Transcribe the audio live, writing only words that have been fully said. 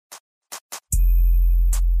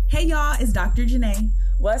Hey y'all, it's Dr. Janae.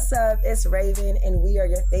 What's up? It's Raven, and we are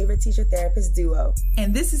your favorite teacher-therapist duo.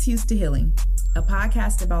 And this is Hews to Healing, a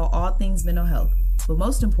podcast about all things mental health, but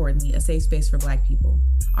most importantly, a safe space for Black people.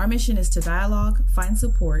 Our mission is to dialogue, find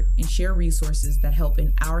support, and share resources that help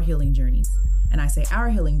in our healing journeys. And I say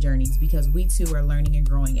our healing journeys because we too are learning and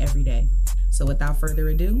growing every day. So without further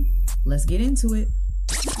ado, let's get into it.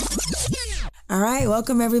 All right,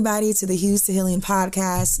 welcome everybody to the Hews to Healing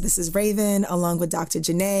podcast. This is Raven along with Dr.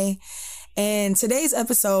 Janae. And today's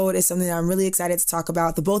episode is something that I'm really excited to talk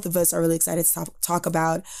about. The both of us are really excited to talk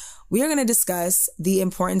about. We are going to discuss the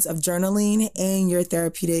importance of journaling in your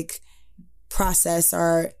therapeutic process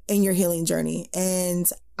or in your healing journey. And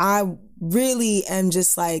I really am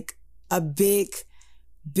just like a big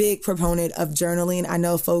proponent of journaling. I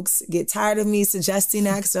know folks get tired of me suggesting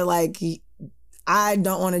that because they're like, I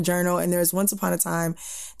don't want to journal. And there's once upon a time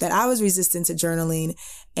that I was resistant to journaling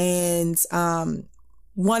and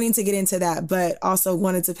wanting to get into that, but also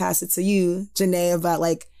wanted to pass it to you, Janae, about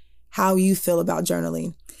like how you feel about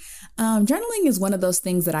journaling. Journaling is one of those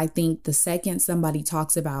things that I think the second somebody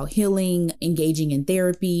talks about healing, engaging in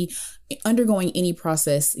therapy, undergoing any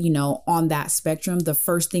process, on that spectrum, the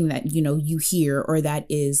first thing that, you hear or that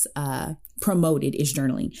is promoted is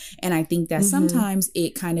journaling. And I think that sometimes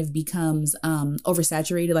it kind of becomes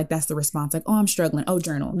oversaturated. Like that's the response. Like, oh, I'm struggling. Oh,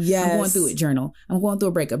 journal. Yes. I'm going through it. Journal. I'm going through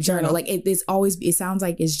a breakup. Journal. Like it sounds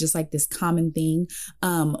like it's just like this common thing.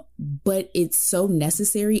 But it's so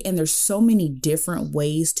necessary. And there's so many different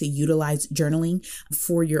ways to utilize journaling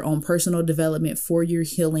for your own personal development, for your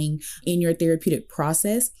healing in your therapeutic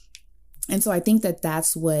process. And so I think that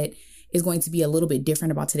that's what is going to be a little bit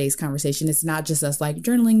different about today's conversation. It's not just us like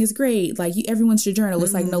journaling is great. Like everyone should journal.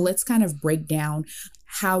 It's like, no, let's kind of break down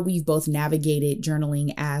how we've both navigated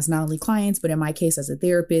journaling as not only clients, but in my case as a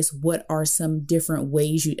therapist. What are some different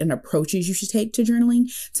ways and approaches you should take to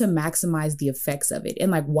journaling to maximize the effects of it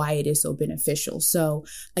and like why it is so beneficial. So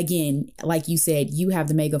again, like you said, you have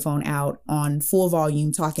the megaphone out on full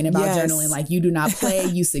volume talking about journaling. Like you do not play,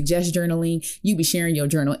 you suggest journaling, you be sharing your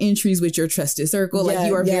journal entries with your trusted circle. Like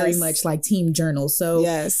you are very much like team journal. So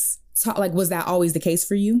was that always the case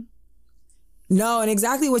for you? No, and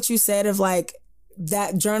exactly what you said of like,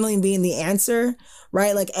 that journaling being the answer,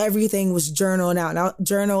 right? Like everything was journal it out. And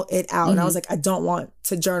I was like, I don't want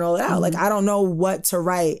to journal it out. Like, I don't know what to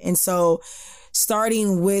write. And so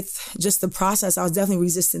starting with just the process, I was definitely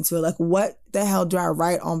resistant to it. Like, what the hell do I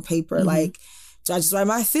write on paper? Like, do I just write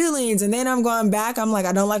my feelings? And then I'm going back. I'm like,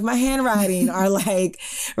 I don't like my handwriting or like,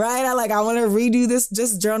 right? I want to redo this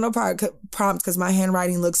just journal prompt because my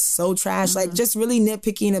handwriting looks so trash. Like just really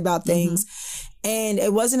nitpicking about things. And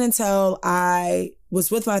it wasn't until I was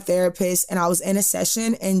with my therapist and I was in a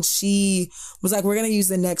session and she was like, we're going to use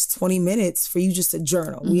the next 20 minutes for you just to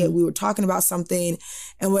journal. We were talking about something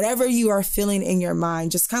and whatever you are feeling in your mind,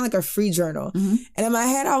 just kind of like a free journal. And in my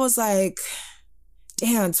head, I was like,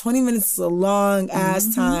 damn, 20 minutes is a long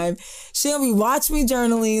ass time. She'll be watching me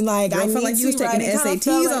journaling. Like, I feel like you was taking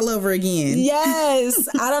SATs all over again. Yes.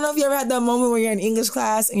 I don't know if you ever had that moment where you're in English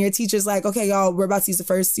class and your teacher's like, okay, y'all, we're about to use the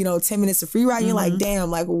first, 10 minutes of free writing. You're like, damn,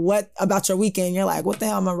 like what about your weekend? You're like, what the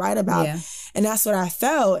hell am I write about? Yeah. And that's what I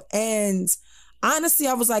felt. And honestly,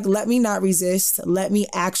 I was like, let me not resist. Let me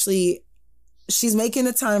actually, she's making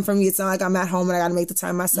the time for me. It's not like I'm at home and I got to make the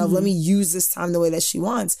time myself. Let me use this time the way that she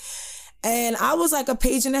wants. And I was like a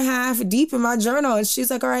page and a half deep in my journal. And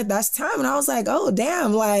she's like, all right, that's time. And I was like, oh,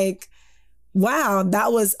 damn, like, wow,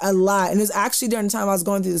 that was a lot. And it was actually during the time I was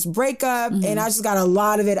going through this breakup and I just got a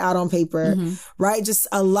lot of it out on paper, right? Just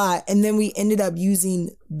a lot. And then we ended up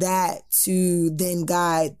using that to then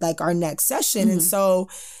guide like our next session. And so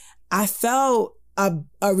I felt a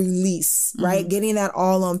release, right? Getting that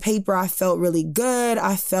all on paper. I felt really good.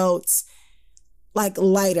 I felt like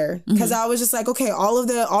lighter because I was just like, okay, all of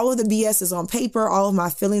the BS is on paper. All of my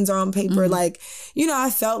feelings are on paper. Like, I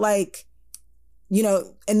felt like,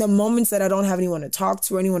 in the moments that I don't have anyone to talk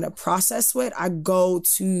to or anyone to process with, I go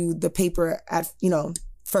to the paper at,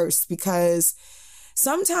 first because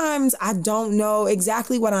sometimes I don't know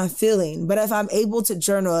exactly what I'm feeling, but if I'm able to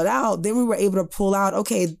journal it out, then we were able to pull out,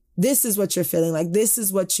 okay, this is what you're feeling. Like, this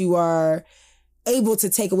is what you are able to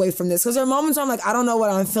take away from this. Because there are moments where I'm like, I don't know what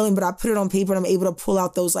I'm feeling, but I put it on paper and I'm able to pull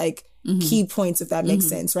out those like key points, if that makes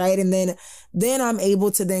sense, right? And then I'm able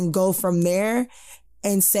to then go from there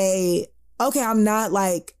and say, okay, I'm not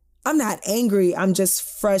angry. I'm just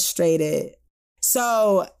frustrated.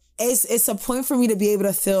 So it's a point for me to be able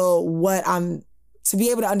to feel to be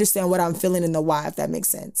able to understand what I'm feeling and the why, if that makes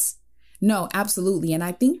sense. No, absolutely. And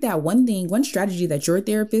I think that one strategy that your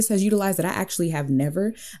therapist has utilized that I actually have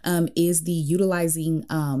never, is the utilizing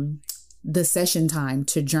the session time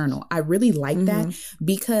to journal. I really like that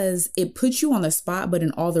because it puts you on the spot, but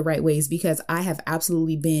in all the right ways, because I have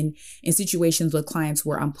absolutely been in situations with clients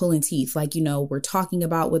where I'm pulling teeth. Like, we're talking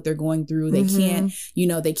about what they're going through. They can't,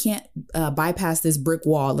 they can't bypass this brick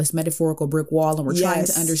wall, this metaphorical brick wall. And we're trying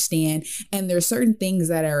to understand. And there's certain things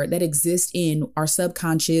that exist in our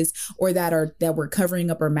subconscious or that we're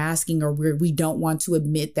covering up or masking, or we don't want to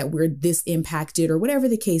admit that we're this impacted or whatever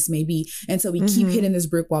the case may be. And so we keep hitting this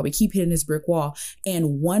brick wall. We keep hitting this brick wall.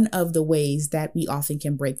 And one of the ways that we often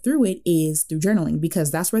can break through it is through journaling,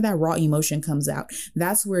 because that's where that raw emotion comes out.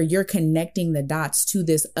 That's where you're connecting the dots to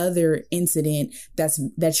this other incident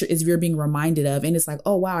you're being reminded of. And it's like,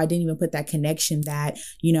 oh, wow, I didn't even put that connection that,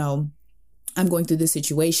 I'm going through this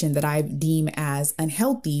situation that I deem as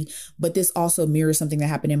unhealthy, but this also mirrors something that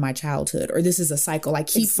happened in my childhood, or this is a cycle I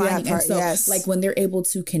keep finding. And so like when they're able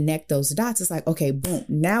to connect those dots, it's like, okay, boom,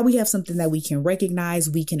 now we have something that we can recognize,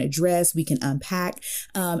 we can address, we can unpack.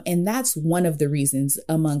 And that's one of the reasons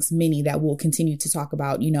amongst many that we'll continue to talk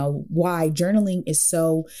about, why journaling is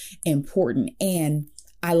so important. And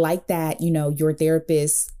I like that, your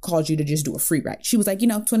therapist called you to just do a free write. She was like,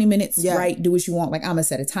 20 minutes, right? Do what you want. Like, I'm going to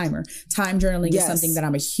set a timer. Time journaling is something that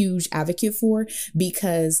I'm a huge advocate for,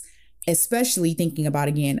 because especially thinking about,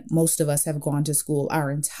 again, most of us have gone to school our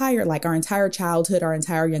entire childhood, our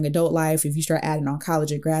entire young adult life. If you start adding on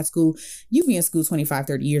college and grad school, you've been in school 25,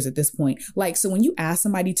 30 years at this point. Like, so when you ask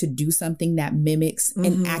somebody to do something that mimics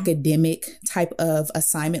an academic type of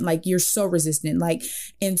assignment, like, you're so resistant. Like,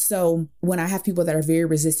 and so when I have people that are very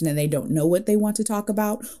resistant and they don't know what they want to talk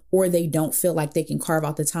about, or they don't feel like they can carve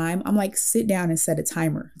out the time, I'm like, sit down and set a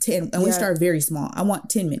timer. And we start very small. I want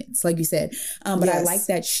 10 minutes, like you said. But I like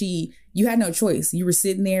that you had no choice. You were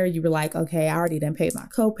sitting there. You were like, okay, I already done paid my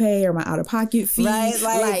copay or my out-of-pocket fee. Right,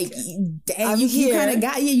 like dang, you kind of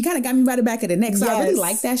got me by the back of the neck. So I really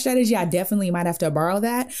like that strategy. I definitely might have to borrow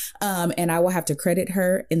that, and I will have to credit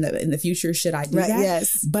her in the future should I do that.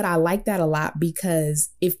 Yes, but I like that a lot because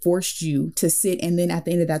it forced you to sit, and then at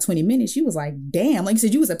the end of that 20 minutes, you was like, damn, like you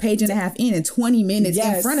said, you was a page and a half in 20 minutes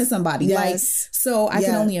in front of somebody. Like, so I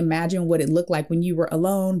can only imagine what it looked like when you were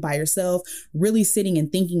alone by yourself, really sitting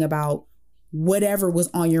and thinking about whatever was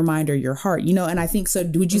on your mind or your heart, and I think so.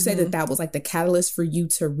 Would you say that was like the catalyst for you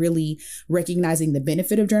to really recognizing the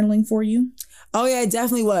benefit of journaling for you? Oh yeah, it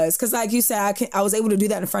definitely was. Cause like you said, I was able to do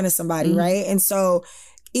that in front of somebody. Right. And so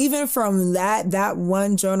even from that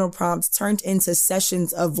one journal prompt turned into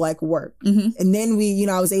sessions of like work. And then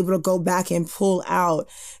I was able to go back and pull out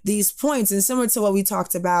these points, and similar to what we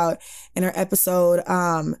talked about in our episode,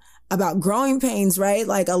 about growing pains, right?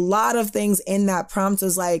 Like a lot of things in that prompt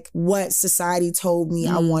was like what society told me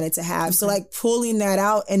I wanted to have. Okay. So like pulling that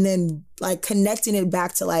out and then like connecting it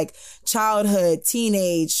back to like childhood,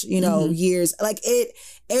 teenage, years, like it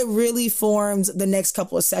really formed the next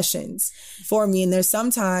couple of sessions for me. And there's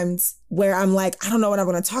sometimes where I'm like, I don't know what I'm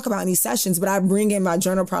going to talk about in these sessions, but I bring in my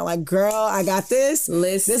journal prompt, like, girl, I got this.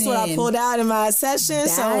 Listen, this is what I pulled out in my session.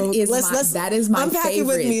 That is my unpack favorite.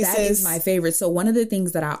 It with me, that sis. is my favorite. So one of the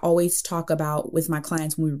things that I always talk about with my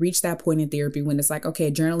clients when we reach that point in therapy, when it's like,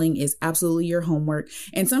 okay, journaling is absolutely your homework.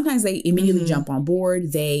 And sometimes they immediately jump on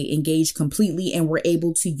board, they engage completely, and we're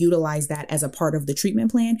able to utilize that as a part of the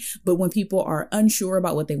treatment plan. But when people are unsure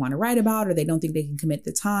about what they want to write about, or they don't think they can commit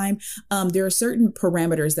the time, there are certain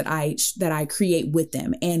parameters that I create with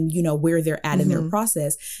them, and where they're at in their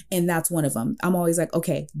process. And that's one of them. I'm always like,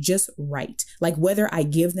 okay, just write. Like whether I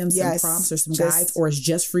give them some prompts or some guides, or it's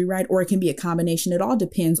just free write, or it can be a combination. It all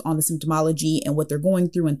depends on the symptomology and what they're going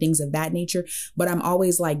through and things of that nature. But I'm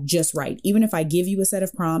always like, just write. Even if I give you a set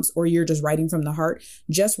of prompts or you're just writing from the heart,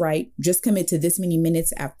 just write, just commit to this many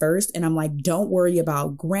minutes at first. And I'm like, don't worry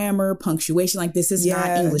about grammar, punctuation. Like this is not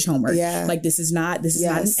English homework. Like this is not an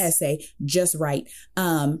essay. Just write.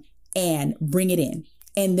 And bring it in.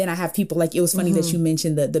 And then I have people like, it was funny that you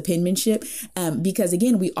mentioned the penmanship, because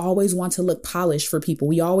again, we always want to look polished for people.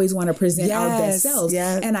 We always want to present our best selves.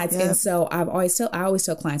 And so I always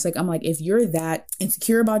tell clients, like, I'm like, if you're that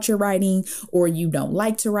insecure about your writing or you don't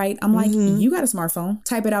like to write, I'm like, you got a smartphone,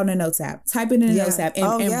 type it out in a notes app,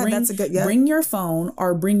 and bring your phone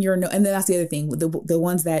or bring your note. And then that's the other thing, the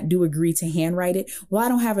ones that do agree to handwrite it. Well, I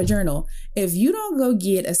don't have a journal. If you don't go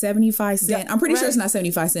get a 75 cent, I'm pretty sure it's not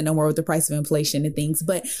 75 cent no more with the price of inflation and things.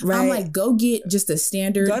 But I'm like, go get just a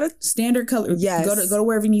standard color. Yes. Go to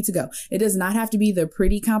wherever you need to go. It does not have to be the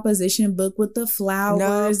pretty composition book with the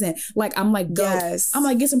flowers and like, I'm like, go. Yes. I'm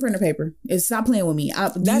like, get some printer paper. Stop playing with me.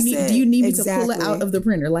 Do you need me to pull it out of the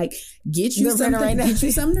printer? Like, get you something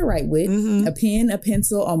to write with, a pen, a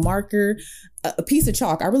pencil, a marker, a piece of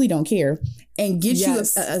chalk. I really don't care. and get you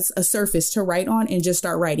a surface to write on and just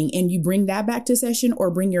start writing. And you bring that back to session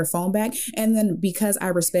or bring your phone back. And then because I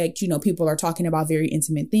respect, people are talking about very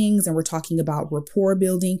intimate things and we're talking about rapport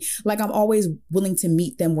building. Like I'm always willing to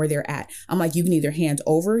meet them where they're at. I'm like, you can either hand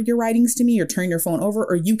over your writings to me or turn your phone over,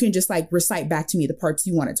 or you can just like recite back to me the parts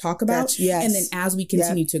you want to talk about. Gotcha. Yes. And then as we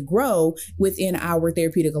continue to grow within our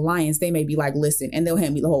therapeutic alliance, they may be like, listen, and they'll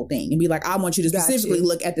hand me the whole thing and be like, I want you to specifically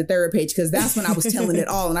look at the third page because that's when I was telling it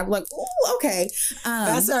all. And I'm like, oh, okay.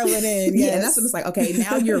 That's how I went in. Yeah, that's when it's like, okay,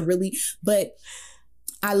 now you're really, but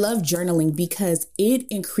I love journaling because it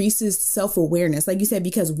increases self-awareness. Like you said,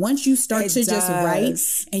 because once you start to just write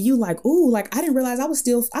and you like, ooh, like I didn't realize I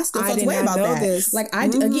still felt the way about that. This. Like I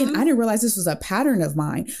didn't realize this was a pattern of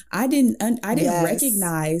mine. I didn't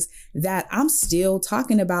recognize that I'm still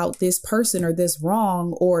talking about this person or this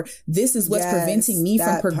wrong, or this is what's preventing me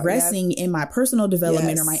from progressing in my personal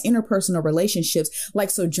development or my interpersonal relationships.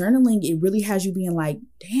 Like, so journaling, it really has you being like,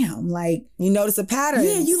 damn, like you notice a pattern.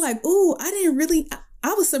 Yeah. You like, ooh,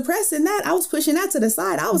 I was suppressing that. I was pushing that to the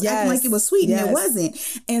side. I was acting like it was sweet and it wasn't.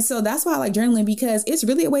 And so that's why I like journaling, because it's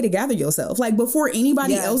really a way to gather yourself. Like before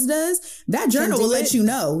anybody else does, that journal will let you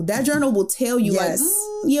know. That journal will tell you like,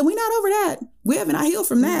 we're not over that. We haven't healed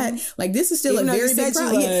from that. Like this is still a very big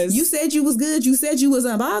problem. You said you was good. You said you was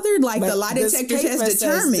unbothered. Like the lie detector test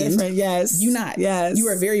determined. Yes. You not. Yes. You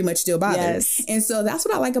are very much still bothered. Yes. And so that's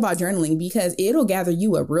what I like about journaling, because it'll gather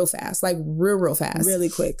you up real fast. Like real fast. Really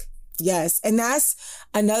quick. Yes. And that's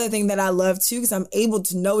another thing that I love too, because I'm able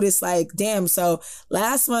to notice like, damn, so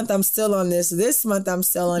last month I'm still on this month I'm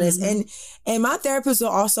still on this. And my therapist will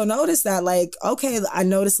also notice that, like, okay, I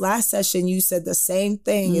noticed last session you said the same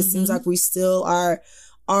thing. It seems like we still are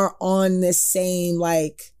on this same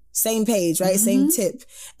page, right? Same tip.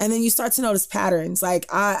 And then you start to notice patterns. Like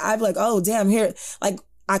I'm like, oh damn, here, like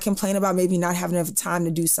I complain about maybe not having enough time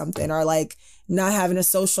to do something, or like not having a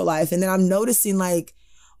social life. And then I'm noticing like,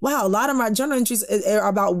 wow, a lot of my journal entries are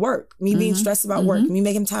about work, me being stressed about work, me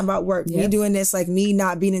making time about work, me doing this, like me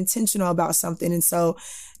not being intentional about something. And so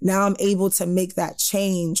now I'm able to make that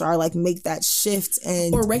change, or like make that shift,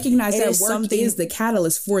 and or recognize that work is the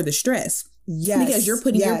catalyst for the stress. Yes. Because you're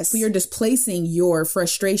putting you're displacing your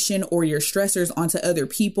frustration or your stressors onto other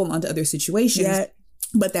people, onto other situations. Yeah.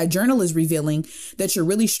 But that journal is revealing that you're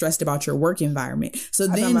really stressed about your work environment. So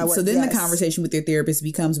then the conversation with your therapist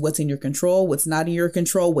becomes what's in your control, what's not in your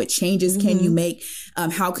control, what changes can you make?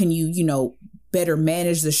 How can you, better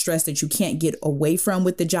manage the stress that you can't get away from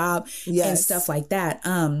with the job and stuff like that.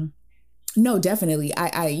 No, definitely.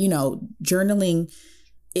 I journaling,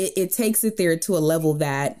 it takes it there to a level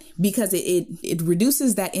that, because it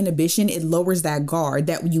reduces that inhibition, it lowers that guard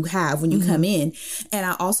that you have when you come in. And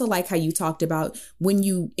I also like how you talked about when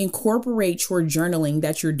you incorporate your journaling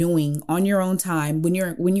that you're doing on your own time, when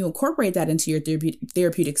you incorporate that into your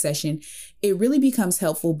therapeutic session, it really becomes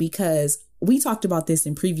helpful, because we talked about this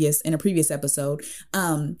in a previous episode,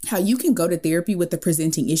 how you can go to therapy with the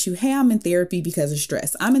presenting issue. Hey, I'm in therapy because of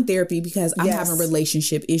stress. I'm in therapy because I'm having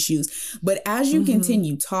relationship issues. But as you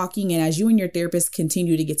continue talking, and as you and your therapist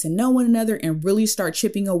continue to get to know one another and really start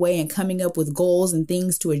chipping away and coming up with goals and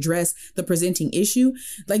things to address the presenting issue,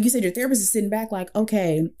 like you said, your therapist is sitting back like,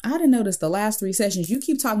 okay, I done noticed the last 3 sessions, you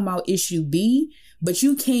keep talking about issue B, but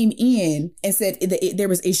you came in and said there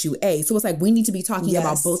was issue A. So it's like, we need to be talking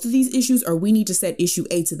about both of these issues, or we need to set issue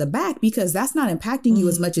A to the back, because that's not impacting you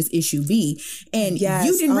as much as issue B. And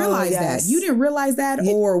you didn't realize that. You didn't realize that,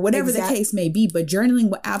 or whatever the case may be. But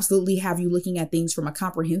journaling will absolutely have you looking at things from a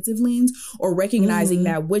comprehensive lens, or recognizing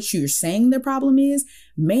that what you're saying the problem is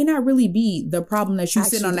may not really be the problem that you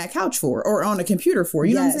sit on that couch for, or on a computer for.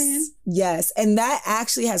 You know what I'm saying? Yes. And that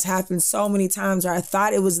actually has happened so many times where I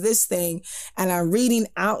thought it was this thing, and I'm reading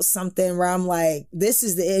out something where I'm like, this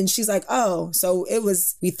is the end. She's like, oh, so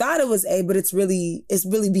we thought it was A, but it's really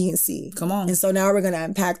B and C. Come on. And so now we're going to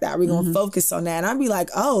unpack that. We're going to focus on that. And I'd be like,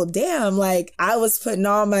 oh, damn, like I was putting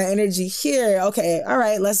all my energy here. Okay. All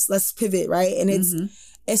right. Let's pivot. Right. And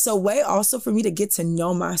it's a way also for me to get to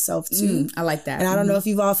know myself too. I like that. And I don't know if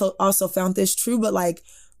you've also found this true, but like,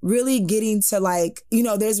 really getting to like,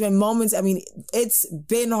 there's been moments, I mean, it's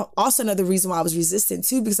been also another reason why I was resistant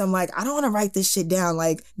too, because I'm like, I don't want to write this shit down.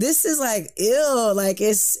 Like, this is like ill. Like,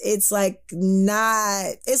 it's like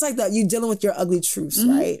not, it's like that you dealing with your ugly truths,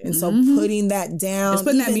 right? And so putting that down. It's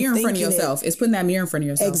putting that mirror in front of yourself. It's putting that mirror in front of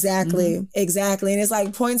yourself. Exactly. Exactly. And it's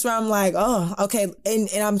like points where I'm like, oh, okay. And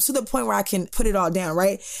I'm to the point where I can put it all down,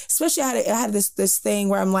 right? Especially I had this thing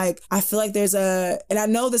where I'm like, I feel like and I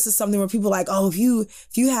know this is something where people are like, oh, if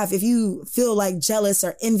you feel like jealous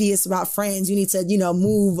or envious about friends, you need to,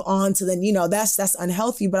 move on to that's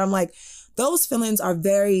unhealthy. But I'm like, those feelings are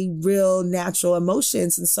very real, natural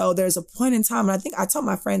emotions. And so there's a point in time, and I think I told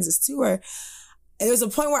my friends this too, where there was a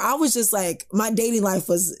point where I was just like, my dating life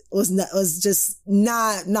was just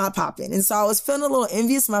not popping. And so I was feeling a little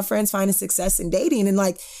envious of my friends finding success in dating. And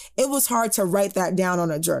like, it was hard to write that down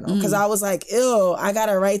on a journal because I was like, ew, I got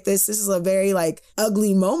to write this. This is a very like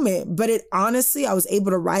ugly moment. But it honestly, I was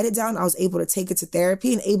able to write it down. I was able to take it to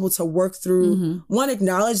therapy and able to work through, one,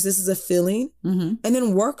 acknowledge this is a feeling and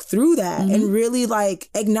then work through that and really like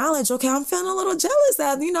acknowledge, okay, I'm feeling a little jealous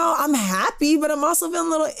that, you know, I'm happy, but I'm also feeling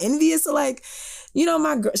a little envious of like, you know,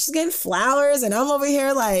 my girl, she's getting flowers and I'm over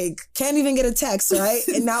here like, can't even get a text, right?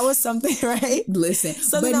 And that was something, right? Listen,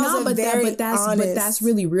 so but that's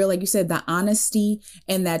really real. Like you said, the honesty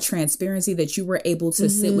and that transparency that you were able to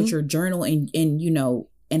sit with your journal and, you know,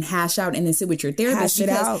 and hash out and then sit with your therapist,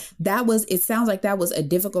 because it sounds like that was a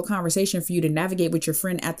difficult conversation for you to navigate with your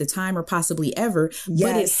friend at the time or possibly ever,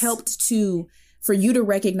 but it helped for you to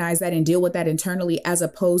recognize that and deal with that internally, as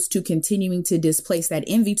opposed to continuing to displace that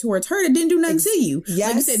envy towards her that didn't do nothing to you. Yes,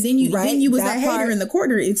 like you said, then you was that hater in the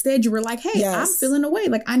corner. Instead, you were like, hey, I'm feeling away.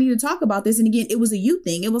 Like, I need to talk about this. And again, it was a you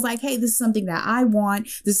thing. It was like, hey, this is something that I want.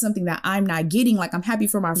 This is something that I'm not getting. Like, I'm happy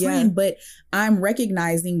for my friend, but I'm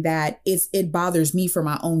recognizing that it bothers me for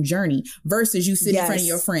my own journey, versus you sit in front of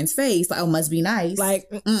your friend's face like, oh, must be nice. Like,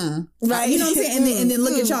 right. You know what I'm saying? And then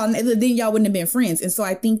look at y'all, and then y'all wouldn't have been friends. And so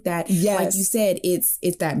I think that, like you said, it's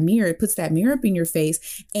that mirror. It puts that mirror up in your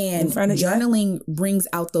face, and journaling brings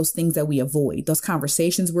out those things that we avoid, those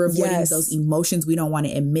conversations we're avoiding, those emotions we don't want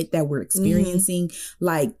to admit that we're experiencing.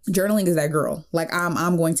 Like, journaling is that girl. Like,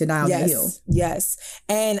 I'm going to die on the hill. Yes.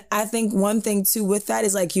 And I think one thing too with that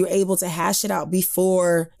is like, you're able to hash it out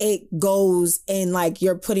before it goes and like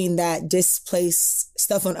you're putting that displaced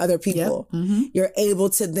stuff on other people. You're able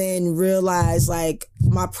to then realize like,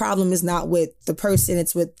 my problem is not with the person,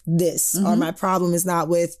 it's with this, or my problem is not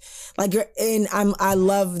with like I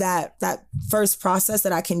love that first process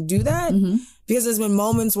that I can do that, because there's been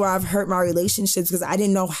moments where I've hurt my relationships because I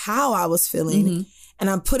didn't know how I was feeling, and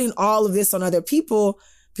I'm putting all of this on other people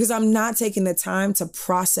because I'm not taking the time to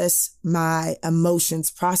process my emotions,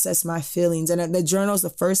 process my feelings. And the journal is the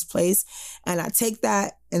first place, and I take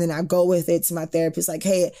that and then I go with it to my therapist like,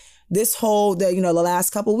 hey, this whole, the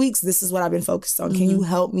last couple of weeks, this is what I've been focused on. Can you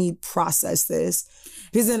help me process this?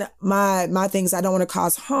 Because then my thing is I don't want to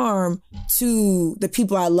cause harm to the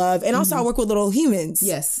people I love. And also I work with little humans.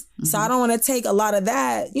 Yes. So I don't want to take a lot of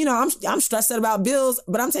that. You know, I'm stressed out about bills,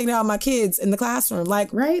 but I'm taking it out on my kids in the classroom.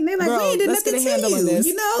 Like, right? And they're like, we ain't did nothing to you. This.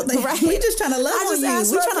 You know, like, we just trying to love on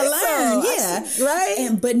you. We're trying to learn. Yeah. Right.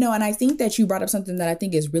 And I think that you brought up something that I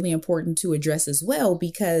think is really important to address as well,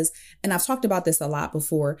 because, and I've talked about this a lot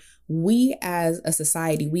before, we as a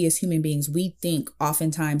society, we as human beings, we think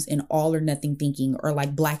oftentimes in all or nothing thinking, or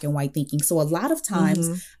like black and white thinking. So a lot of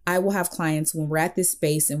times I will have clients when we're at this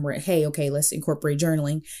space and we're, hey, okay, let's incorporate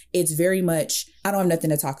journaling. It's very much, I don't have nothing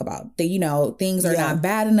to talk about. Things are not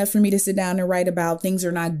bad enough for me to sit down and write about. Things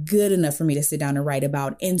are not good enough for me to sit down and write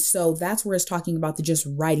about. And so that's where it's talking about the just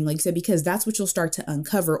writing, like you said, because that's what you'll start to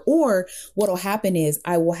uncover. Or what'll happen is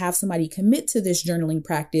I will have somebody commit to this journaling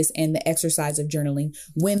practice and the exercise of journaling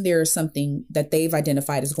when there's something that they've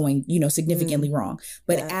identified as going, significantly wrong.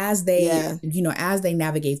 But as they, as they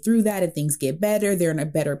navigate through that and things get better, they're in a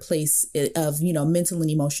better place of, mental and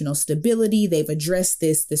emotional stability. They've addressed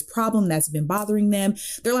this problem that's been bothering them.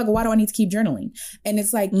 They're like, well, why do I need to keep journaling? And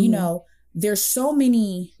it's like, there's so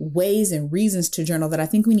many ways and reasons to journal that I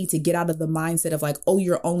think we need to get out of the mindset of like, oh,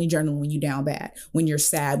 you're only journaling when you're down bad, when you're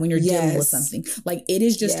sad, when you're dealing with something. Like, it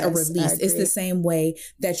is just a release. It's the same way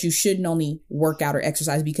that you shouldn't only work out or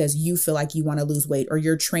exercise because you feel like you want to lose weight, or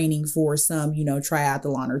you're training for some,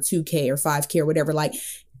 triathlon or 2K or 5K or whatever. Like,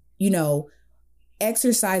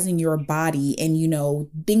 exercising your body and,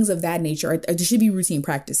 things of that nature, there should be routine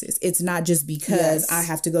practices. It's not just because I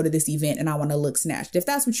have to go to this event and I want to look snatched. If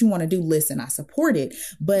that's what you want to do, listen, I support it.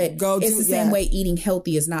 But it's the same way eating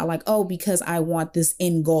healthy is not like, oh, because I want this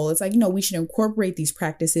end goal. It's like, we should incorporate these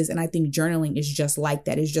practices. And I think journaling is just like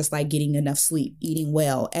that. It's just like getting enough sleep, eating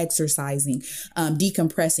well, exercising,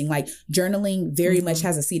 decompressing. Like, journaling very much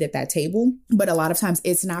has a seat at that table. But a lot of times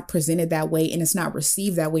it's not presented that way, and it's not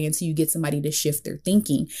received that way until you get somebody to shift their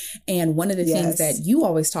thinking. And one of the things that you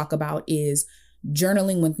always talk about is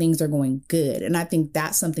journaling when things are going good. And I think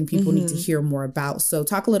that's something people need to hear more about. So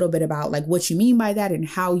talk a little bit about like what you mean by that and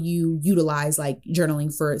how you utilize like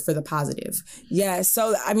journaling for the positive. Yeah.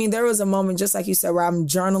 So, I mean, there was a moment, just like you said, where I'm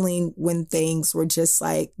journaling when things were just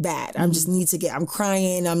like bad. I'm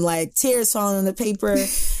crying. I'm like tears falling on the paper.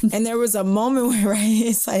 And there was a moment where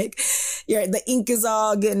it's like the ink is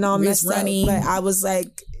all getting all messed up. But I was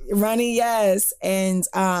like, Running, yes. And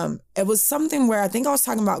it was something where I think I was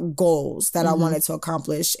talking about goals that I wanted to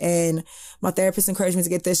accomplish. And my therapist encouraged me to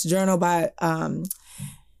get this journal by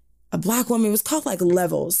a Black woman. It was called like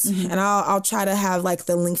Levels. And I'll try to have like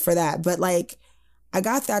the link for that. But like, I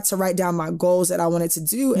got that to write down my goals that I wanted to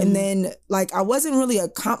do. And then like, I wasn't really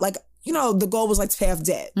like, you know, the goal was like to pay off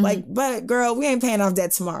debt. Like, but girl, we ain't paying off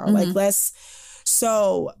debt tomorrow. Like,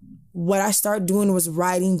 so what I started doing was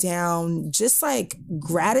writing down just like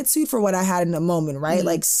gratitude for what I had in the moment, right?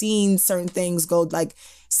 Like seeing certain things go, like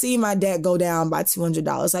seeing my debt go down by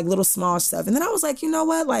 $200, like little small stuff. And then I was like, you know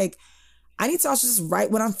what? Like, I need to also just write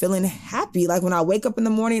when I'm feeling happy. Like when I wake up in the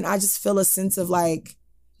morning, I just feel a sense of like,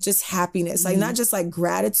 just happiness, like not just like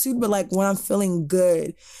gratitude, but like when I'm feeling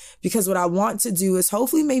good. Because what I want to do is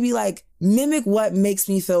hopefully maybe like mimic what makes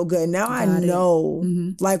me feel good. Now I know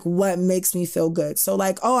like what makes me feel good. So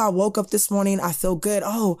like, oh, I woke up this morning, I feel good.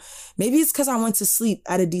 Oh, maybe it's because I went to sleep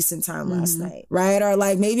at a decent time last night, right? Or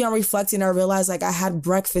like maybe I'm reflecting, I realized like I had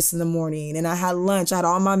breakfast in the morning and I had lunch, I had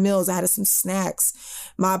all my meals, I had some snacks.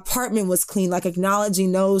 My apartment was clean, like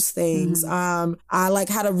acknowledging those things. I like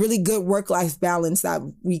had a really good work-life balance that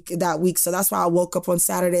week. So that's why I woke up on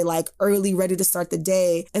Saturday like early, ready to start the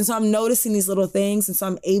day. And so I'm noticing these little things. And so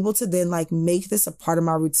I'm able to then like make this a part of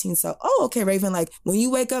my routine. So, oh, okay, Raven, like when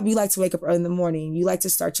you wake up, you like to wake up early in the morning. You like to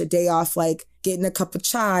start your day off like getting a cup of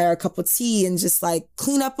chai or a cup of tea and just like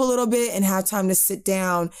clean up a little bit and have time to sit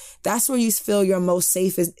down. That's where you feel your most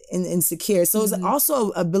safe and secure. So it's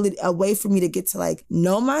also a way for me to get to like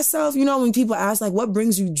know myself. You know, when people ask like, what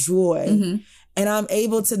brings you joy? And I'm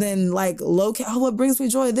able to then like locate, oh, what brings me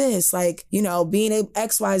joy? This, like, you know, being able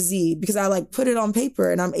XYZ, because I like put it on paper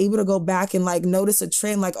and I'm able to go back and like notice a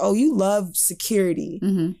trend like, oh, you love security.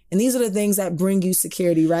 And these are the things that bring you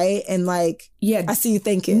security, right? And like, yeah, I see you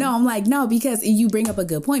thinking. No, I'm like, no, because you bring up a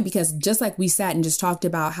good point, because just like we sat and just talked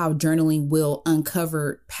about how journaling will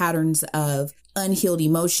uncover patterns of unhealed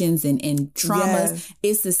emotions and traumas.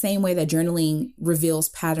 It's the same way that journaling reveals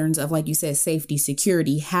patterns of, like you said, safety,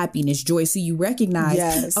 security, happiness, joy. So you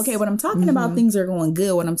recognize, okay, when I'm talking about things are going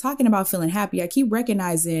good, when I'm talking about feeling happy, I keep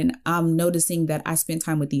recognizing I'm noticing that I spent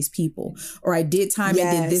time with these people, or I did time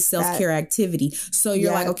and did this self-care activity. So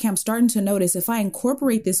you're like, okay, I'm starting to notice if I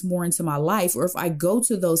incorporate this more into my life, or if I go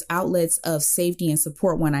to those outlets of safety and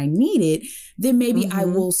support when I need it, then maybe I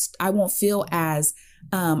won't feel as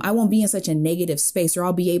I won't be in such a negative space, or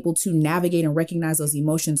I'll be able to navigate and recognize those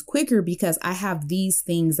emotions quicker because I have these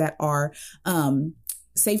things that are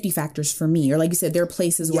safety factors for me. Or like you said, there are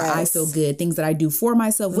places where I feel good, things that I do for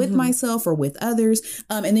myself, with myself or with others.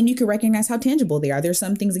 And then you can recognize how tangible they are. There's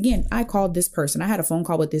some things, again, I called this person. I had a phone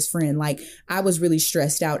call with this friend. Like I was really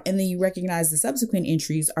stressed out. And then you recognize the subsequent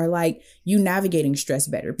entries are like you navigating stress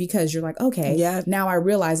better, because you're like, okay, now I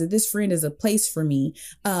realize that this friend is a place for me,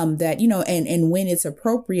 that, you know, and when it's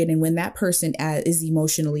appropriate and when that person is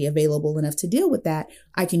emotionally available enough to deal with that,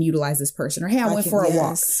 I can utilize this person. Or, hey, I went for a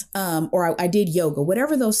walk, or I did yoga,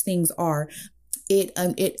 whatever those things are. It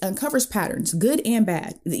uncovers patterns, good and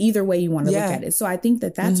bad, either way you want to look at it. So I think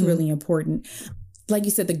that that's really important. Like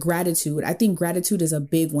you said, the gratitude. I think gratitude is a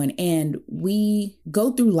big one. And we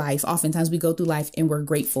go through life. Oftentimes we go through life and we're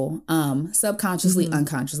grateful. Subconsciously,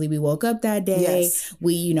 unconsciously. We woke up that day.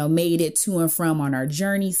 We, you know, made it to and from on our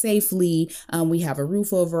journey safely. We have a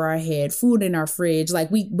roof over our head, food in our fridge. Like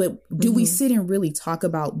do we sit and really talk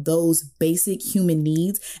about those basic human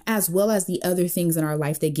needs, as well as the other things in our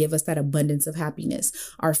life that give us that abundance of happiness?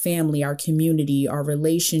 Our family, our community, our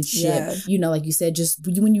relationship, you know, like you said, just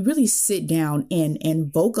when you really sit down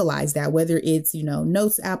and vocalize that, whether it's, you know,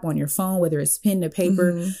 notes app on your phone, whether it's pen to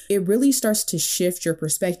paper, it really starts to shift your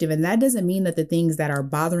perspective. And that doesn't mean that the things that are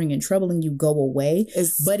bothering and troubling you go away,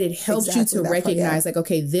 but it helps you to recognize like,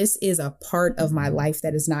 okay, this is a part of my life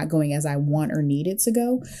that is not going as I want or need it to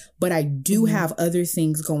go, but I do have other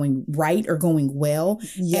things going right or going well.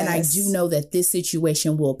 And I do know that this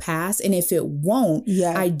situation will pass. And if it won't,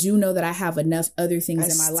 I do know that I have enough other things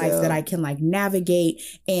in my life that I can like navigate,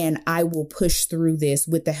 and I will push through this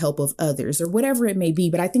with the help of others, or whatever it may be.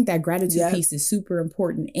 But I think that gratitude piece is super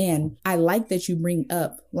important. And I like that you bring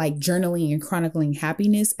up like journaling and chronicling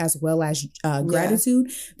happiness as well as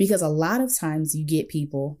gratitude, because a lot of times you get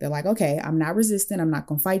people, they're like, okay, I'm not resistant. I'm not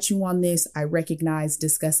going to fight you on this. I recognize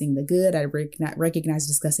discussing the good. I recognize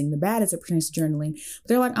discussing the bad as it pertains to journaling. But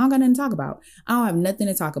they're like, I don't got nothing to talk about. I don't have nothing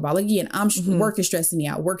to talk about. Like, again, work is stressing me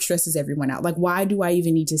out. Work stresses everyone out. Like, why do I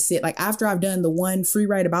even need to sit? Like, after I've done the one free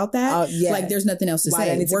write about that, like, there's nothing else to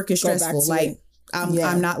say. Work is stressful. Like,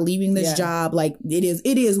 I'm not leaving this job. Like it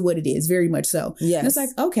is what it is, very much so. Yes. And it's like,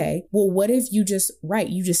 okay, well, what if you just write?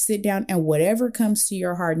 You just sit down and whatever comes to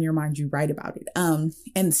your heart and your mind, you write about it.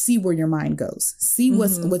 And see where your mind goes. See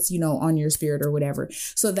what's on your spirit or whatever.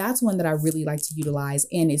 So that's one that I really like to utilize.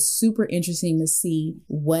 And it's super interesting to see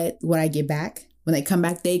what I get back. When they come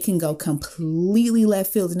back, they can go completely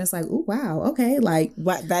left field. And it's like, oh, wow. Okay. Like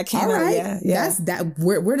what that came all right. Yeah. That's that.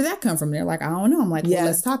 Where did that come from? They're like, I don't know. I'm like, well,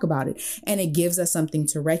 let's talk about it. And it gives us something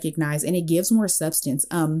to recognize and it gives more substance.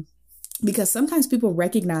 Because sometimes people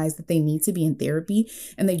recognize that they need to be in therapy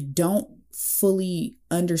and they don't fully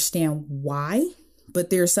understand why. But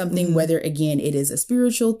there's something, whether, again, it is a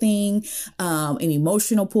spiritual thing, an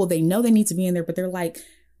emotional pull. They know they need to be in there, but they're like,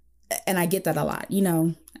 and I get that a lot,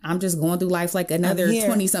 I'm just going through life like another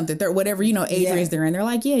 20-something, whatever, age range they're in. They're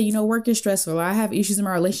like, yeah, work is stressful. I have issues in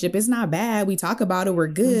my relationship. It's not bad. We talk about it. We're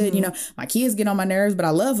good. My kids get on my nerves, but I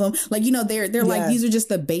love them. Like, they're like, these are just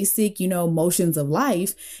the basic, motions of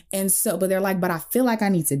life. And so, but they're like, but I feel like I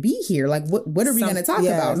need to be here. Like, what are we going to talk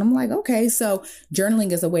about? And I'm like, okay, so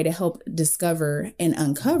journaling is a way to help discover and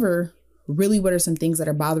uncover really what are some things that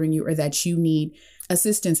are bothering you or that you need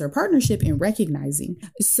assistance or partnership in recognizing.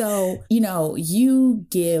 So, you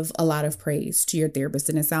give a lot of praise to your therapist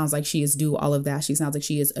and it sounds like she is due all of that. She sounds like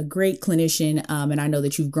she is a great clinician. And I know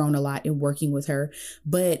that you've grown a lot in working with her,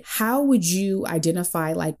 but how would you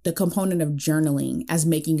identify like the component of journaling as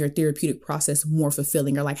making your therapeutic process more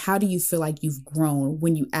fulfilling? Or like, how do you feel like you've grown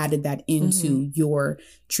when you added that into your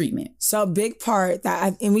treatment? So a big part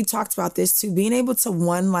and we talked about this too, being able to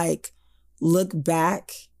look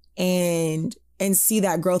back and see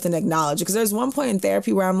that growth and acknowledge it. Because there's one point in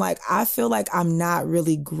therapy where I'm like, I feel like I'm not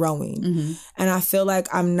really growing. And I feel like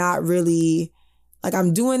I'm not really, like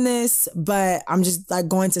I'm doing this, but I'm just like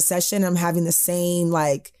going to session and I'm having the same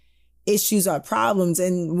like issues or problems.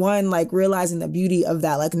 And one, like realizing the beauty of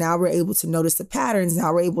that, like now we're able to notice the patterns.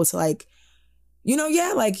 Now we're able to like,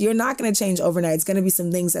 like you're not going to change overnight. It's going to be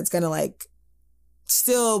some things that's going to like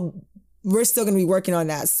we're still going to be working on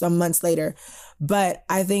that some months later. But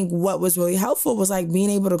I think what was really helpful was like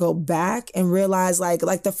being able to go back and realize like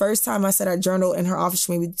the first time I said I journaled in her office,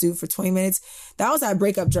 she made me do for 20 minutes. That was our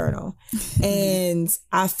breakup journal. And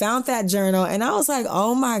I found that journal and I was like,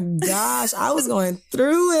 oh my gosh, I was going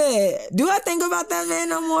through it. Do I think about that man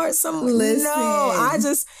no more? No,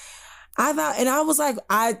 I thought, and I was like,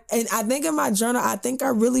 I think in my journal, I think I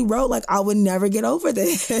really wrote like I would never get over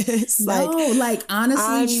this.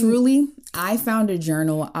 Honestly, truly, I found a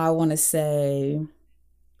journal, I want to say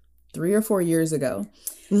 3 or 4 years ago.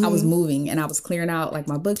 I was moving and I was clearing out like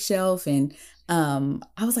my bookshelf and I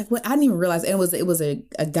was like, what? I didn't even realize it was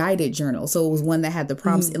a guided journal. So it was one that had the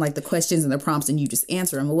prompts and like the questions and the prompts and you just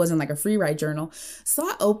answer them. It wasn't like a free write journal. So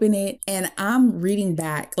I open it and I'm reading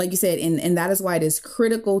back, like you said, and that is why it is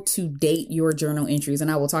critical to date your journal entries. And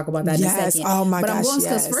I will talk about that in a second. Oh my gosh, I'm going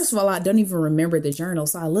because first of all, I don't even remember the journal.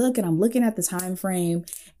 So I look and I'm looking at the time frame.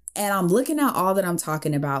 And I'm looking at all that I'm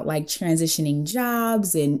talking about, like transitioning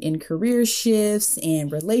jobs and career shifts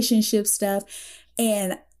and relationship stuff.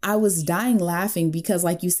 And I was dying laughing because,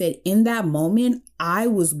 like you said, in that moment, I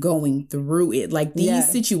was going through it. Like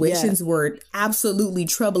these situations were absolutely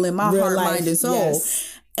troubling my heart, mind, and soul.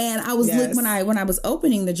 Yes. And I was when I was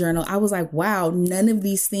opening the journal, I was like, wow, none of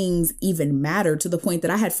these things even matter, to the point that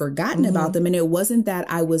I had forgotten about them. And it wasn't that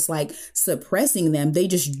I was like suppressing them. They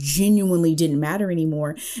just genuinely didn't matter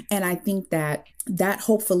anymore. And I think that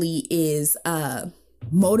hopefully is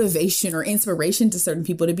motivation or inspiration to certain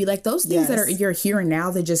people to be like, those things that are you're hearing now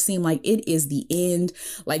that just seem like it is the end,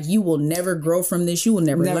 like you will never grow from this, you will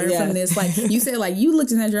never learn from this. Like you said, like you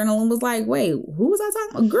looked in that journal and was like, wait, who was I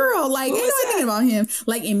talking about? Girl, like ain't no thinking about him.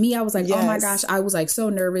 Like in me, I was like, oh my gosh, I was like so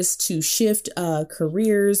nervous to shift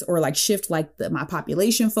careers or like shift like my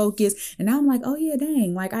population focus. And now I'm like, oh yeah,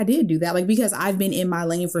 dang, like I did do that, like because I've been in my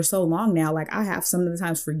lane for so long now, like I have some of the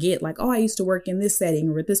times forget like, oh, I used to work in this setting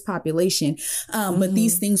or with this population, but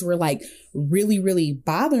these things were like really, really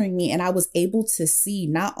bothering me. And I was able to see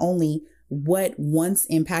not only what once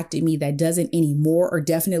impacted me that doesn't anymore, or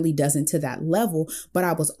definitely doesn't to that level, but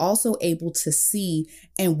I was also able to see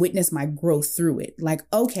and witness my growth through it. Like,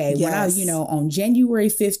 okay, when I, on January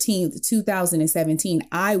 15th, 2017,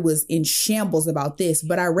 I was in shambles about this,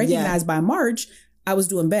 but I recognized by March, I was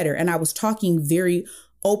doing better. And I was talking very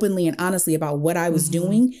openly and honestly about what I was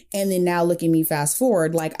doing. And then now look at me fast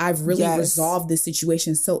forward, like I've really resolved this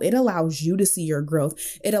situation. So it allows you to see your growth.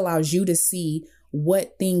 It allows you to see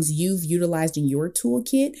what things you've utilized in your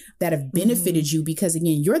toolkit that have benefited you, because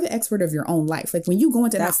again, you're the expert of your own life. Like when you go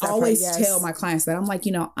into that, I always tell my clients that I'm like,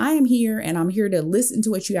 you know, I am here and I'm here to listen to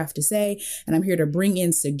what you have to say. And I'm here to bring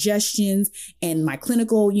in suggestions and my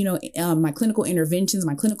clinical, you know, my clinical interventions,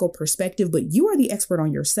 my clinical perspective, but you are the expert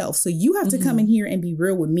on yourself. So you have to come in here and be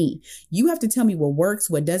real with me. You have to tell me what works,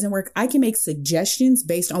 what doesn't work. I can make suggestions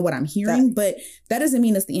based on what I'm hearing, but that doesn't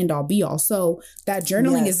mean it's the end all be all. So that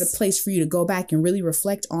journaling is a place for you to go back and really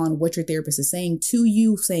reflect on what your therapist is saying to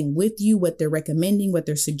you, saying with you, what they're recommending, what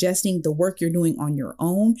they're suggesting, the work you're doing on your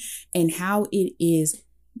own, and how it is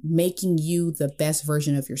making you the best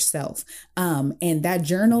version of yourself. And that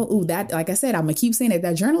journal, that, like I said, I'm gonna keep saying it,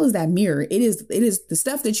 that journal is that mirror. It is the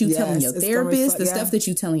stuff that you telling your therapist, the stuff that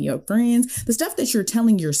you telling your friends, the stuff that you're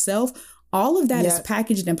telling yourself. All of that is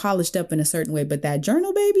packaged and polished up in a certain way. But that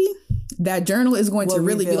journal, baby, that journal is going to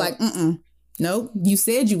really be like, nope, you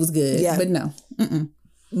said you was good, but no.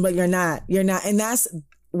 But you're not. And that's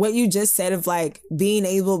what you just said of like being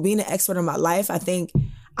an expert in my life. I think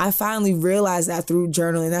I finally realized that through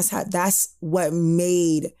journaling. That's what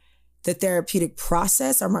made the therapeutic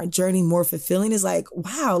process or my journey more fulfilling, is like,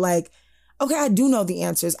 wow, like, okay, I do know the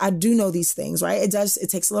answers. I do know these things, right? It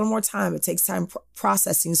takes a little more time. It takes time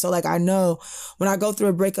processing. So like, I know when I go through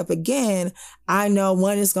a breakup again, I know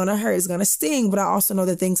one is going to hurt, it's going to sting, but I also know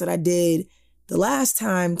the things that I did the last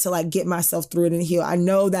time to like get myself through it and heal. I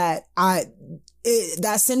know that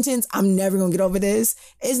that sentence, I'm never going to get over this,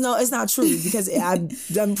 it's not true, because I've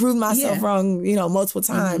done proved myself wrong, you know, multiple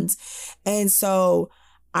times. And so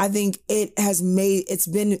I think it's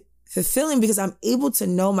been fulfilling because I'm able to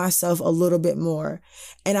know myself a little bit more.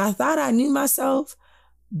 And I thought I knew myself,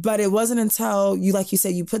 but it wasn't until you, like you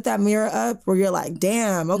said, you put that mirror up where you're like,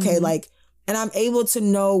 damn, okay, like, and I'm able to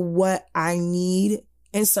know what I need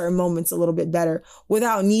in certain moments a little bit better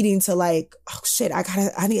without needing to like, oh shit,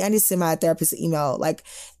 I need to send my therapist an email like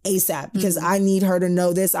ASAP because I need her to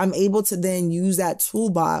know this. I'm able to then use that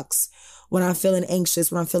toolbox when I'm feeling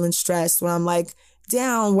anxious, when I'm feeling stressed, when I'm like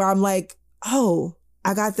down, where I'm like, oh,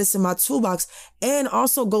 I got this in my toolbox, and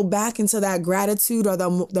also go back into that gratitude or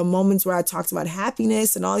the moments where I talked about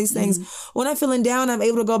happiness and all these things. When I'm feeling down, I'm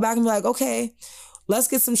able to go back and be like, okay, let's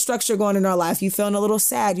get some structure going in our life. You feeling a little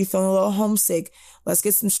sad, you feeling a little homesick. Let's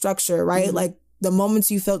get some structure, right? Like the moments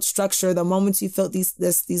you felt structure, the moments you felt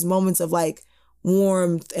these moments of like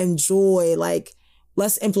warmth and joy, like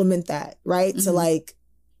let's implement that, right?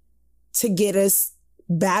 To get us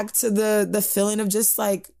back to the feeling of just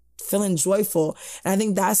like feeling joyful. And I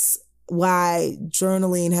think that's why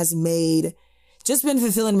journaling has been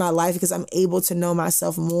fulfilling in my life, because I'm able to know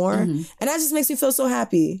myself more. And that just makes me feel so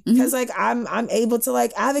happy because like I'm able to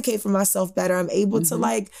like advocate for myself better. I'm able to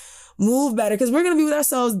like move better because we're going to be with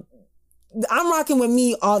ourselves. I'm rocking with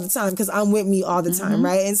me all the time because I'm with me all the time,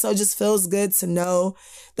 right? And so it just feels good to know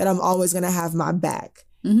that I'm always going to have my back.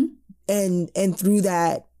 And through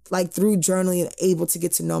that, like through journaling, able to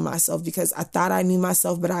get to know myself, because I thought I knew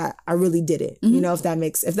myself, but I really didn't. You know, if that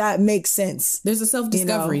makes sense. There's a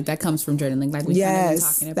self-discovery that comes from journaling, like we kind of been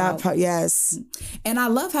talking about. That part, yes. And I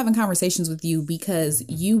love having conversations with you because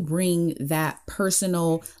you bring that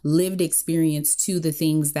personal lived experience to the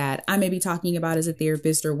things that I may be talking about as a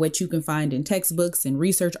therapist, or what you can find in textbooks and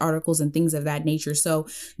research articles and things of that nature. So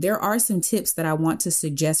there are some tips that I want to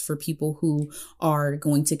suggest for people who are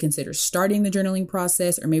going to consider starting the journaling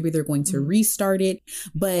process, or maybe they're going to restart it.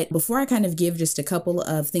 But before I kind of give just a couple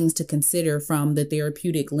of things to consider from the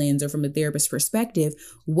therapeutic lens or from the therapist's perspective,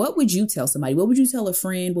 what would you tell somebody? What would you tell a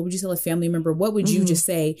friend? What would you tell a family member? What would you just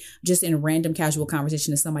say just in a random casual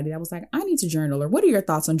conversation to somebody that was like, I need to journal? Or what are your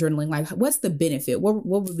thoughts on journaling? Like, what's the benefit? What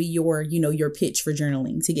would be your pitch for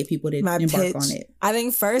journaling to get people to embark on it? I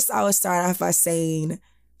think first I would start off by saying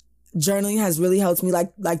journaling has really helped me,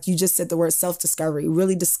 like you just said, the word self-discovery,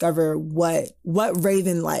 really discover what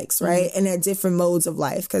Raven likes, right? And at different modes of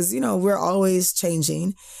life, because, we're always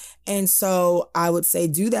changing. And so I would say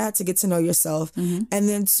do that to get to know yourself. And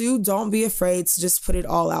then 2, don't be afraid to just put it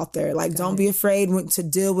all out there. Like, don't be afraid to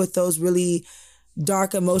deal with those really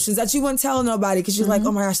dark emotions that you wouldn't tell nobody because you're like,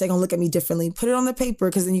 oh my gosh, they're gonna look at me differently. Put it on the paper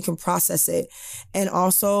because then you can process it. And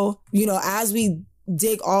also, as we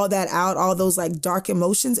dig all that out, all those like dark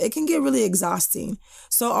emotions, it can get really exhausting.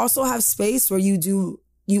 So also have space where you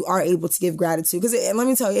are able to give gratitude, because let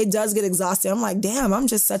me tell you, it does get exhausting. I'm like, damn, I'm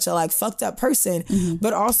just such a like fucked up person.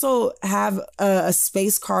 But also have a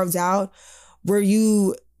space carved out where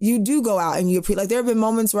you do go out and like there have been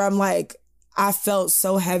moments where I'm like, I felt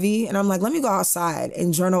so heavy and I'm like, let me go outside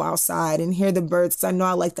and journal outside and hear the birds, because I know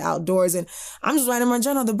I like the outdoors, and I'm just writing my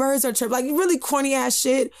journal. The birds are chirping, like really corny ass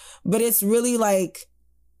shit, but it's really like,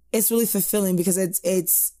 it's really fulfilling because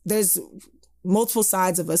there's multiple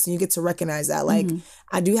sides of us and you get to recognize that. Like,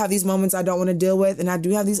 I do have these moments I don't want to deal with, and I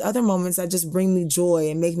do have these other moments that just bring me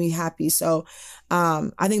joy and make me happy. So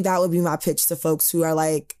I think that would be my pitch to folks who are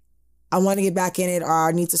like, I want to get back in it, or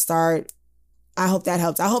I need to start. I hope that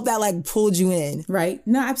helped. I hope that like pulled you in. Right.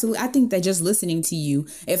 No, absolutely. I think that just listening to you,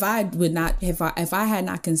 if I had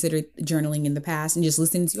not considered journaling in the past and just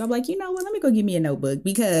listening to you, I'm like, you know what, let me go get me a notebook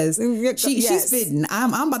because she's spitting.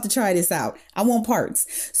 I'm about to try this out. I want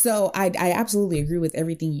parts. So I absolutely agree with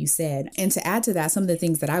everything you said. And to add to that, some of the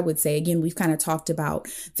things that I would say, again, we've kind of talked about,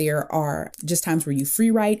 there are just times where you free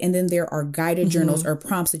write, and then there are guided journals or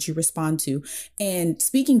prompts that you respond to. And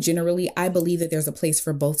speaking generally, I believe that there's a place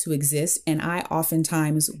for both to exist. And I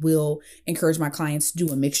oftentimes will encourage my clients to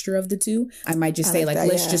do a mixture of the two. I might just say,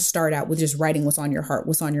 let's just start out with just writing what's on your heart,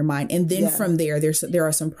 what's on your mind. And then from there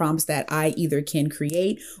are some prompts that I either can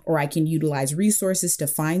create or I can utilize resources to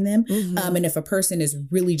find them. And if a person is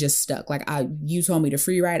really just stuck, like you told me to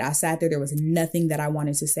free write, I sat there was nothing that I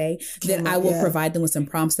wanted to say, then I will provide them with some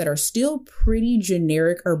prompts that are still pretty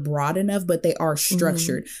generic or broad enough, but they are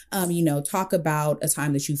structured. Talk about a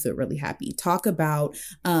time that you feel really happy. Talk about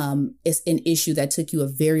it's an issue that took you a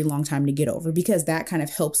very long time to get over, because that kind of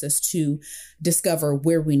helps us to discover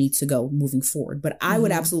where we need to go moving forward. But I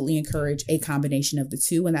would absolutely encourage a combination of the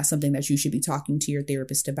two. And that's something that you should be talking to your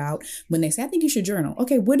therapist about when they say, I think you should journal.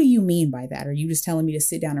 Okay, what do you mean by that? Are you just telling me to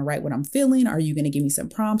sit down and write what I'm feeling? Are you going to give me some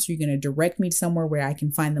prompts? Are you going to direct me somewhere where I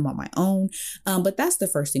can find them on my own? But that's the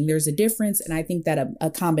first thing. There's a difference. And I think that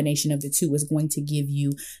a combination of the two is going to give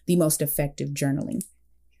you the most effective journaling.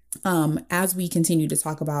 As we continue to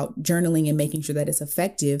talk about journaling and making sure that it's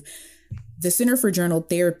effective, the Center for Journal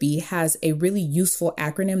Therapy has a really useful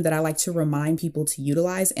acronym that I like to remind people to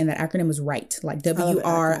utilize. And that acronym is WRITE, like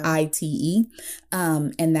WRITE.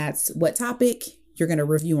 And that's what topic you're going to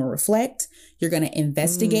review and reflect. You're going to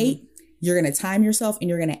investigate. You're going to time yourself, and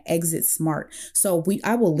you're going to exit smart. So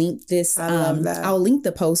I will link this. I'll link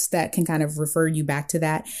the post that can kind of refer you back to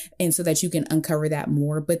that, and so that you can uncover that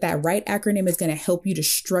more. But that WRITE acronym is going to help you to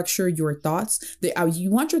structure your thoughts.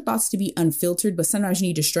 You want your thoughts to be unfiltered, but sometimes you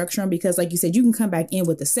need to structure them, because like you said, you can come back in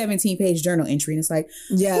with a 17-page journal entry and it's like,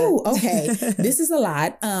 oh, okay, this is a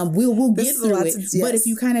lot. We'll get through it. But if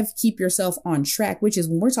you kind of keep yourself on track, which is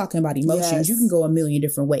when we're talking about emotions, you can go a million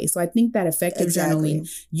different ways. So I think that effective journaling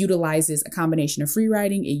utilizes a combination of free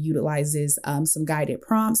writing. It utilizes some guided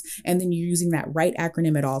prompts, and then you're using that WRITE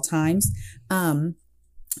acronym at all times.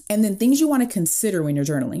 And then things you want to consider when you're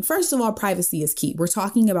journaling. First of all, privacy is key. We're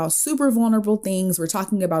talking about super vulnerable things. We're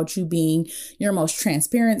talking about you being your most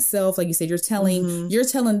transparent self. Like you said, you're telling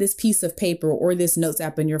this piece of paper or this notes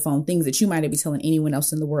app in your phone, things that you might not be telling anyone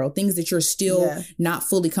else in the world, things that you're still not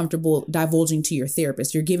fully comfortable divulging to your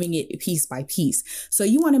therapist. You're giving it piece by piece. So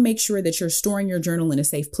you want to make sure that you're storing your journal in a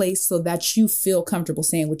safe place so that you feel comfortable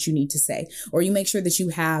saying what you need to say, or you make sure that you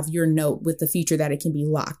have your note with the feature that it can be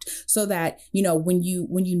locked, so that, when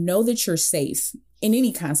you know that you're safe in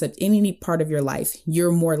any concept, in any part of your life,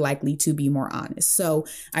 you're more likely to be more honest. So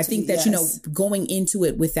I think that, going into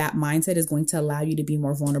it with that mindset is going to allow you to be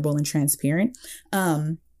more vulnerable and transparent.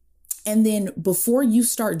 And then before you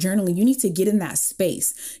start journaling, you need to get in that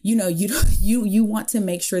space. You want to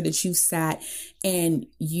make sure that you've sat and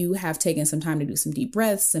you have taken some time to do some deep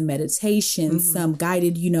breaths, some meditation, some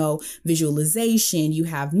guided, visualization. You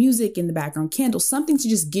have music in the background, candles, something to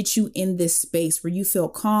just get you in this space where you feel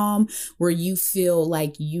calm, where you feel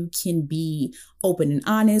like you can be open and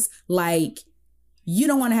honest. Like, you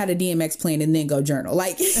don't want to have a DMX playing and then go journal.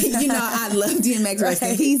 Like, I love DMX, rest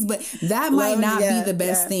in peace, but that might not be the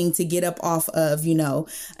best thing to get up off of, a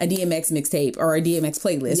DMX mixtape or a DMX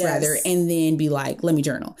playlist rather, and then be like, let me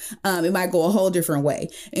journal. It might go a whole different way.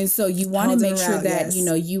 And so you want to make sure that,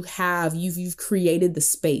 you've created the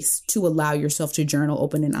space to allow yourself to journal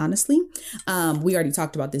open and honestly. We already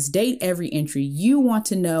talked about this. Date every entry. You want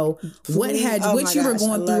to know what you were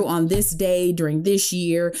going through on this day during this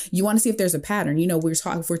year. You want to see if there's a pattern.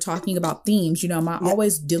 If we're talking about themes, am I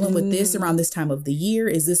always dealing with this around this time of the year?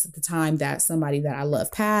 Is this the time that somebody that I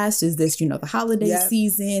love passed? Is this, the holiday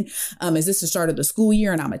season? Is this the start of the school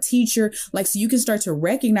year and I'm a teacher? Like, so you can start to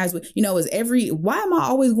recognize what, why am I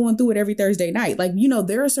always going through it every Thursday night? Like,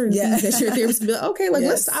 there are certain things that your therapist can be like, okay, like,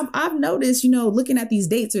 I've noticed, looking at these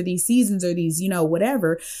dates or these seasons or these,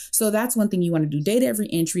 whatever. So that's one thing you want to do. Date every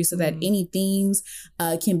entry so that any themes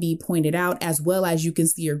can be pointed out, as well as you can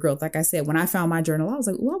see your growth. Like I said, when I found my journal, I was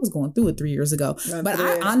like, I was going through it 3 years ago. But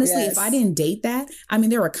I honestly, if I didn't date that,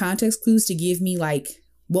 there were context clues to give me like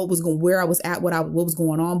where I was at, what was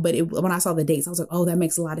going on. But when I saw the dates, I was like, oh, that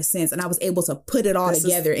makes a lot of sense. And I was able to put it all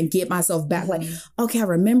together and get myself back like, okay, I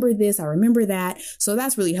remember this, I remember that. So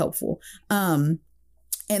that's really helpful. And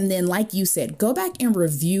then, like you said, go back and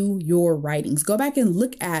review your writings. Go back and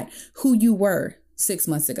look at who you were 6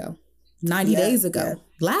 months ago, 90 days ago,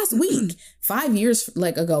 last week, 5 years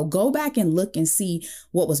ago. Go back and look and see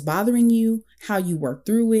what was bothering you, how you worked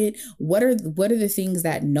through it. What are the things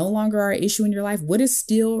that no longer are an issue in your life? What is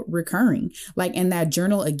still recurring? And that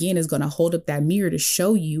journal, again, is going to hold up that mirror to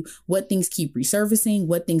show you what things keep resurfacing,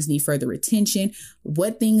 what things need further attention,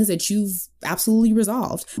 what things that you've absolutely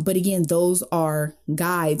resolved. But again, those are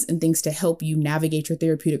guides and things to help you navigate your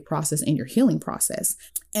therapeutic process and your healing process.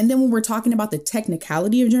 And then when we're talking about the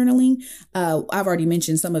technicality of journaling, I've already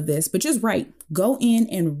mentioned some of this, but just write. Go in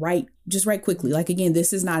and write. Just write quickly. Again,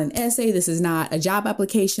 this is not an essay. This is not a job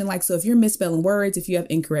application. So if you're misspelling words, if you have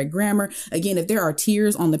incorrect grammar, again, if there are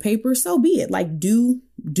tears on the paper, so be it. Do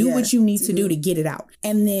what you need to do to get it out.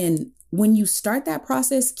 And then when you start that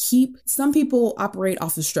process, some people operate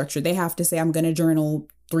off of structure. They have to say, I'm going to journal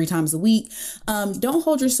 3 times a week. Don't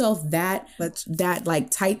hold yourself that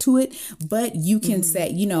tight to it, but you can say,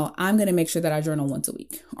 I'm going to make sure that I journal once a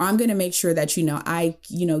week, or I'm going to make sure that, I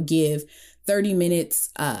give 30 minutes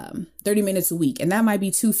a week. And that might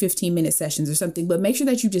be 2 15-minute sessions or something, but make sure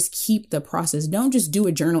that you just keep the process. Don't just do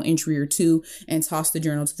a journal entry or 2 and toss the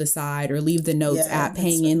journal to the side or leave the notes app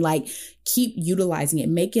hanging. Keep utilizing it,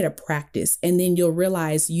 make it a practice. And then you'll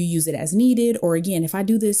realize you use it as needed. Or again, if I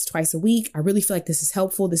do this twice a week, I really feel like this is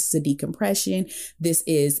helpful. This is a decompression. This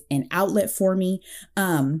is an outlet for me.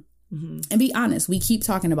 And be honest. We keep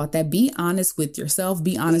talking about that. Be honest with yourself.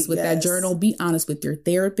 Be honest with that journal. Be honest with your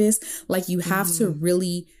therapist. You have to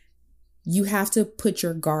really, you have to put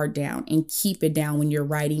your guard down and keep it down when you're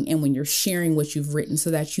writing and when you're sharing what you've written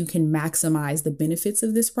so that you can maximize the benefits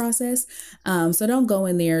of this process. So don't go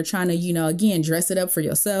in there trying to, again, dress it up for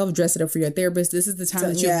yourself, dress it up for your therapist. This is the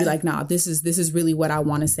time that you'll be like, nah, this is really what I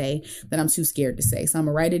want to say that I'm too scared to say. So I'm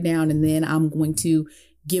gonna write it down and then I'm going to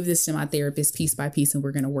give this to my therapist piece by piece and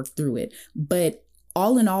we're going to work through it. But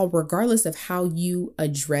all in all, regardless of how you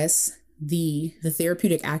address the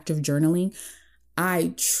therapeutic act of journaling,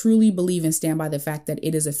 I truly believe and stand by the fact that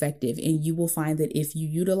it is effective, and you will find that if you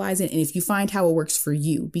utilize it and if you find how it works for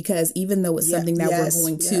you, because even though it's something that we're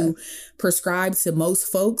going to prescribe to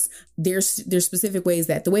most folks, there's specific ways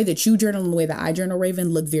that the way that you journal and the way that I journal, Raven,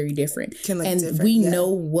 look very different. We know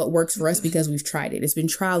what works for us because we've tried it. It's been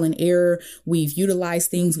trial and error. We've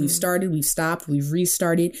utilized things. We've started, we've stopped, we've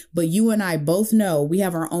restarted. But you and I both know we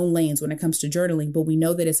have our own lanes when it comes to journaling, but we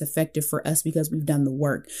know that it's effective for us because we've done the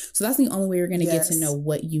work. So that's the only way you're going to get to know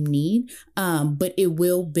what you need, but it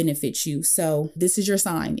will benefit you. So this is your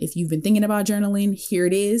sign. If you've been thinking about journaling, here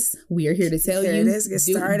it is. We are here to tell you,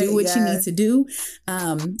 do what you need to do.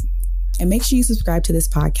 And make sure you subscribe to this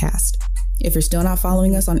podcast. If you're still not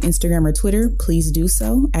following us on Instagram or Twitter, please do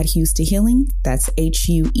so at Hues to Healing. That's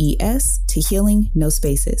HUES to Healing, no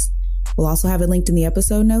spaces. We'll also have it linked in the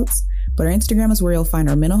episode notes, but our Instagram is where you'll find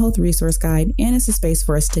our mental health resource guide, and it's a space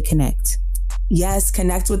for us to connect. Yes,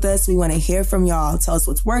 connect with us. We want to hear from y'all. Tell us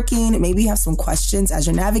what's working. Maybe you have some questions as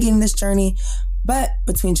you're navigating this journey. But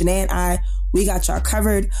between Janae and I, we got y'all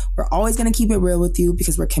covered. We're always going to keep it real with you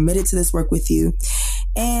because we're committed to this work with you.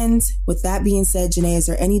 And with that being said, Janae, is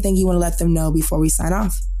there anything you want to let them know before we sign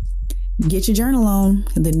off? Get your journal on.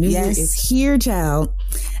 The new year is here, child.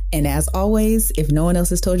 And as always, if no one else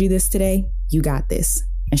has told you this today, you got this.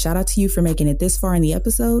 And shout out to you for making it this far in the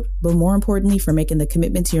episode, but more importantly, for making the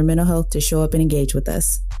commitment to your mental health to show up and engage with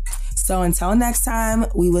us. So until next time,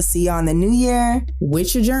 we will see you on the new year.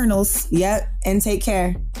 With your journals. Yep. And take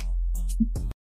care.